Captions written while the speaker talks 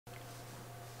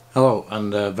Hello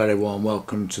and a very warm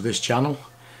welcome to this channel.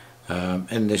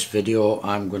 In this video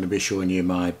I'm going to be showing you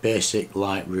my basic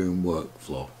Lightroom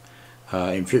workflow.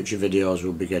 In future videos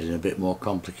we'll be getting a bit more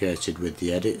complicated with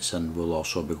the edits, and we'll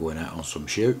also be going out on some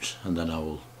shoots, and then I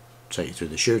will take you through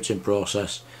the shooting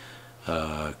process,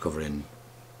 covering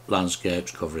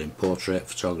landscapes, covering portrait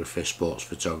photography, sports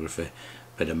photography,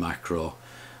 a bit of macro,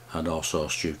 and also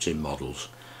shooting models.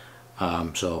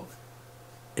 So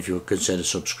if you would consider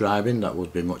subscribing, that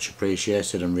would be much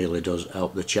appreciated and really does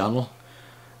help the channel.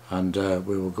 And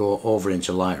we will go over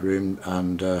into Lightroom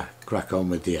and crack on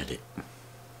with the edit.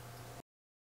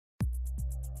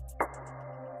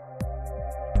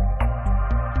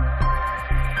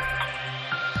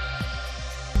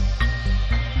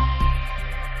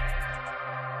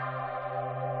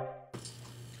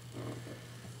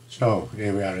 So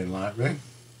here we are in Lightroom,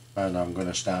 and I'm going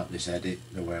to start this edit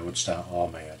the way I would start all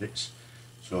my edits.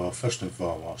 So first and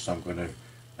foremost I'm going to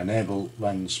enable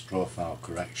lens profile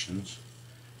corrections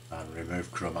and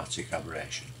remove chromatic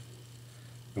aberration.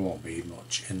 There won't be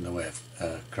much in the way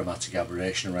of chromatic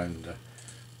aberration around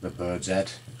the bird's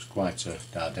head. It's quite a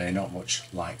dark day, not much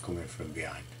light coming from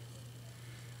behind.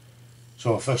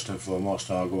 So first and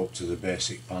foremost I'll go up to the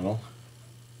basic panel.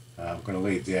 I'm going to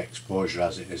leave the exposure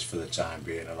as it is for the time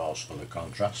being, and also the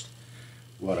contrast.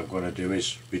 What I'm going to do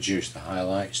is reduce the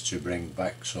highlights to bring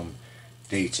back some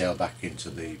detail back into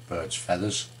the bird's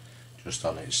feathers, just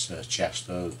on its chest,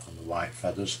 on the white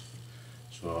feathers.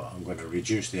 So I'm going to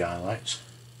reduce the highlights.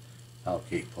 I'll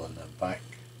keep pulling them back,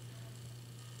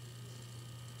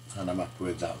 and I'm happy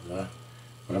with that there.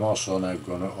 But I'm also now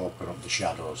going to open up the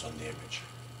shadows on the image.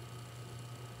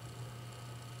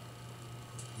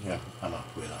 Yeah, I'm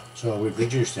happy with that. So we've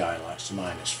reduced the highlights to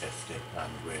 -50,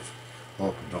 and we've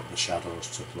opened up the shadows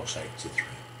to +83.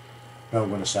 Now I'm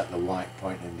going to set the white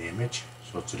point in the image.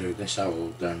 So to do this I will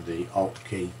hold down the Alt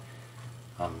key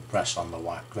and press on the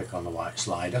white, click on the white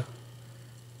slider,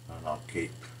 and I'll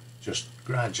keep just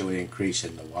gradually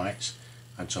increasing the whites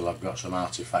until I've got some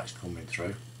artifacts coming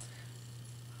through,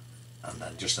 and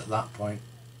then just at that point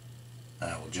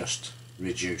I will just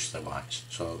reduce the whites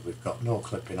so we've got no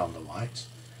clipping on the whites.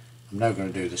 I'm now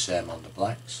going to do the same on the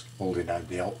blacks, holding down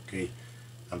the Alt key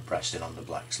and pressing on the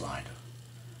black slider,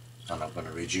 and I'm going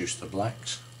to reduce the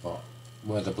blacks, but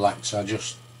where the blacks I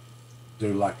just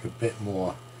do like a bit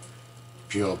more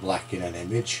pure black in an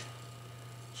image,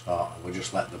 so I will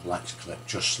just let the blacks clip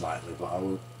just slightly, but I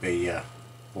will be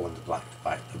pulling the blacks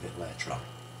back a bit later on.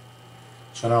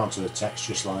 So now onto the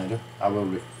texture slider. I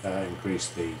will increase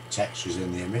the textures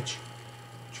in the image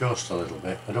just a little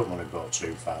bit. I don't want to go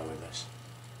too far with this,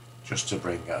 just to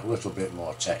bring out a little bit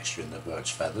more texture in the bird's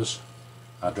feathers.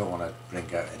 I don't want to bring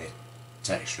out any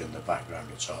texture in the background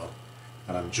at all,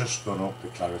 and I'm just going to up the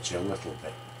clarity a little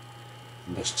bit,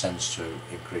 and this tends to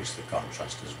increase the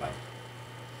contrast as well.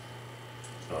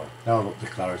 So now I've upped the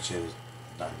clarity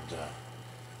and the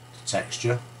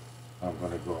texture. I'm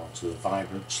going to go on to the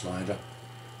vibrance slider,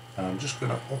 and I'm just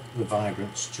going to up the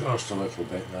vibrance just a little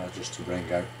bit there, just to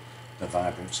bring out the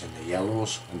vibrance in the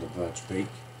yellows and the bird's beak.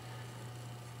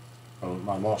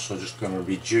 I'm also just going to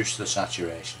reduce the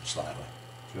saturation slightly,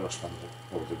 just on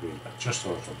the green bit, just a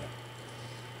little bit.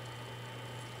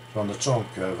 So on the tone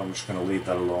curve I'm just going to leave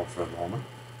that alone for a moment,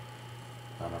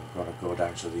 and I'm going to go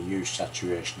down to the Use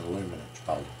Saturation and Luminance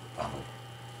panel.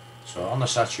 So on the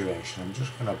saturation I'm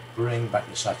just going to bring back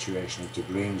the saturation of the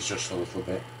greens just a little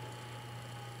bit,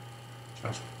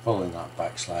 just pulling that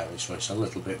back slightly so it's a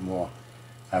little bit more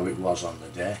how it was on the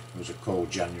day. It was a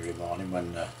cold January morning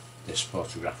when this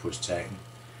photograph was taken,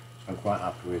 so I'm quite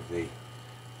happy with the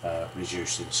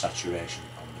reducing saturation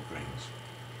on the greens.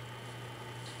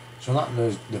 So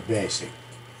that's the basic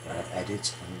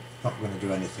edit. I'm not going to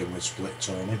do anything with split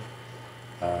toning.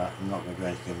 I'm not going to do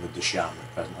anything with the sharpening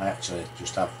at present. I actually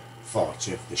just have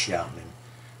 40 of the sharpening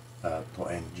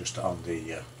put in just on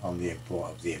the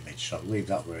import of the image, so I'll leave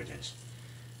that where it is.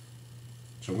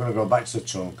 So I'm going to go back to the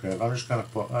tone curve. I'm just going to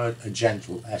put a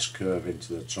gentle S-curve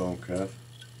into the tone curve,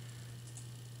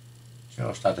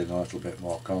 just adding a little bit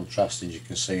more contrast, and you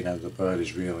can see now the bird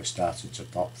is really starting to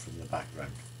pop from the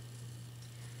background.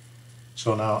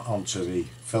 So now onto the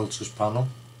filters panel.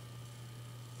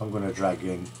 I'm going to drag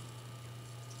in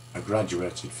a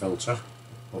graduated filter,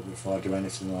 but before I do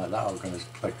anything like that I'm going to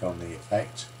click on the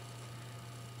effect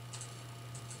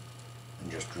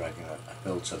and just dragging a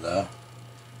filter there,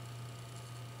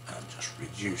 and just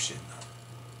reducing that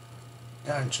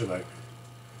down to about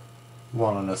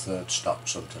 1 1/3 stop,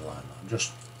 something like that.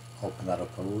 Just open that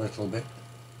up a little bit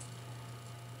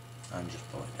and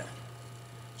just pull it down.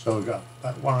 So we've got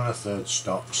about 1 1/3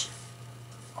 stops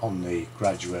on the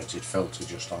graduated filter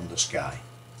just on the sky.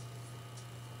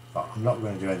 but I'm not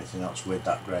going to do anything else with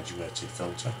that graduated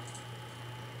filter.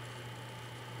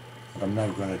 What I'm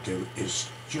now going to do is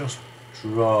just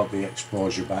draw the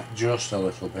exposure back just a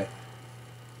little bit,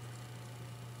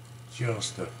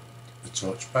 just a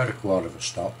touch, about a quarter of a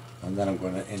stop, and then I'm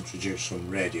going to introduce some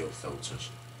radial filters.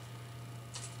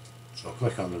 So I'll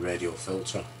click on the radial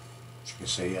filter. As you can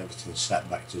see, everything's set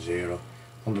back to 0.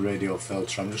 On the radial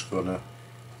filter, I'm just going to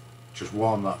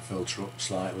warm that filter up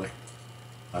slightly,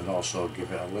 and also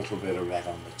give it a little bit of red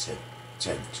on the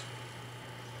tint.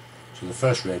 So the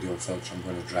first radial filter I'm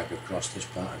going to drag across this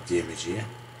part of the image here.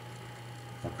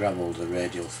 I'll grab hold of the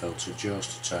radial filter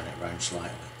just to turn it round slightly.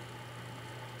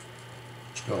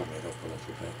 Just open it up a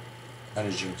little bit. And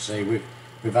as you can see,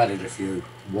 we've added a few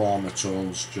warmer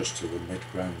tones just to the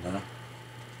mid-ground there.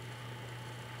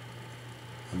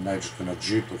 I'm now just going to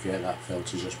duplicate that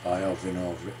filter just by hovering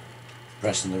over it,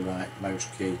 pressing the right mouse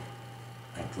key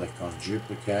and click on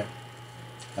duplicate.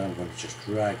 And I'm going to just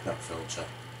drag that filter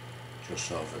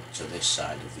just over to this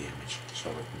side of the image, so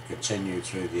we can continue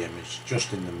through the image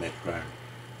just in the mid-ground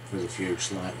with a few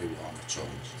slightly warmer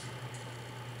tones.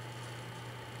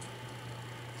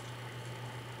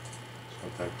 So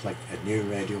I'm going to click a new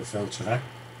radial filter now,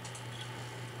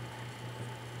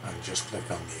 and just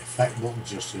click on the effect button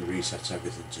just to reset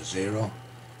everything to 0.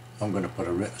 I'm going to put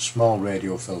a small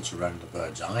radial filter around the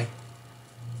bird's eye,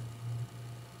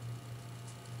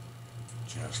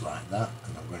 just like that,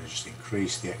 and I'm going to just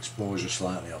increase the exposure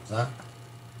slightly of that,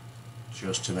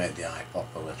 just to make the eye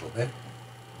pop a little bit,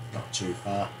 not too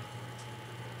far,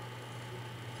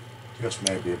 just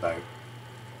maybe about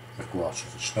a quarter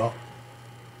of a stop.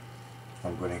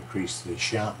 I'm going to increase the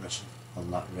sharpness on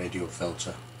that radial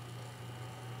filter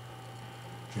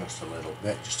just a little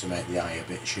bit, just to make the eye a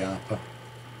bit sharper.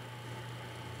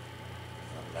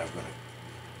 I'm now going to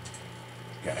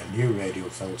get a new radial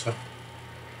filter.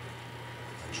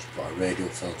 Just put a radial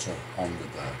filter on the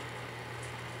bird.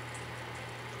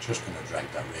 Just going to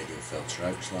drag that radial filter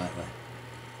out slightly,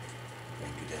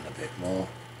 bring it in a bit more,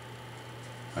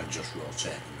 and just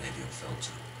rotate the radial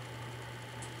filter.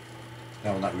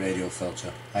 Now on that radial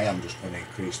filter, I am just going to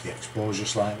increase the exposure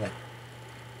slightly,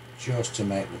 just to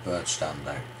make the bird stand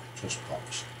out.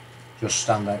 Just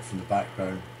stand out from the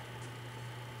background.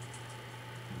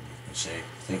 And you can see,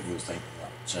 you'll think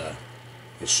that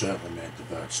it certainly made the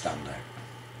bird stand out.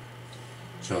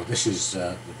 So this is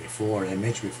the before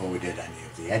image, before we did any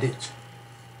of the edit,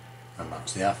 and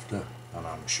that's the after, and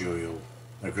I'm sure you'll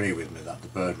agree with me that the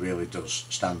bird really does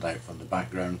stand out from the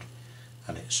background,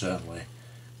 and it certainly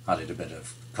added a bit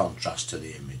of contrast to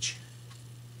the image.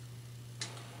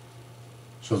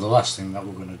 So the last thing that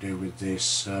we're going to do with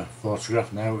this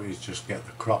photograph now is just get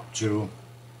the crop tool,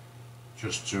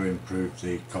 just to improve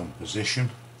the composition.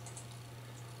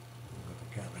 I'm going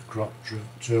to get the crop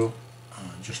tool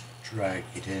and just drag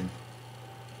it in.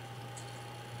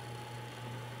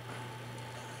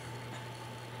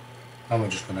 And we're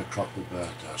just going to crop the bird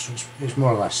there. So it's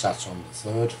more or less sat on the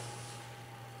third,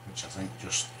 which I think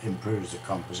just improves the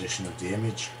composition of the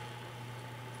image.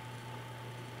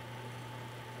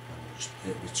 And just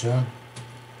hit return.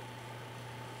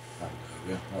 And there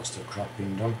we go, that's the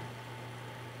cropping done.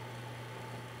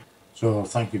 So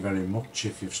thank you very much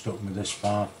if you've stuck me this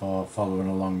far for following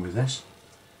along with this.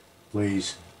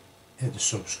 Please hit the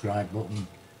subscribe button,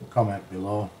 comment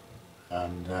below,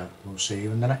 and we'll see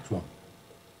you in the next one.